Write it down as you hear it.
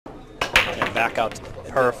back out.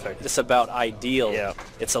 Perfect. It's about ideal. Yeah.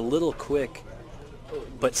 It's a little quick,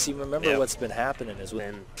 but see, remember what's been happening is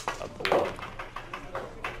when up below.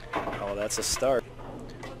 Oh, that's a start.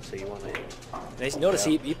 So you want to Notice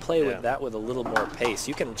he play with that with a little more pace.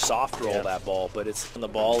 You can soft roll that ball, but it's on the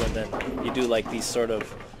ball, and then you do like these sort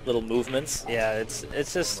of little movements. Yeah,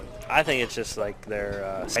 it's just, I think it's just like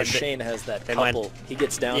their Shane has that couple. He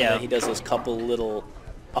gets down and he does those couple little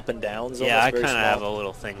up and downs. Yeah, I kind of have a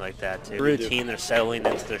little thing like that too. Routine, they're settling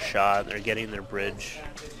into their shot. They're getting their bridge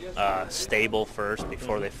stable first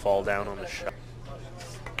before they fall down on the shot.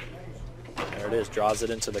 There it is, draws it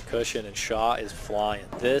into the cushion, and Shaw is flying.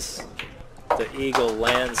 The Eagle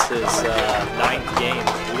lands his 9th game.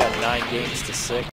 We got 9 games to 6.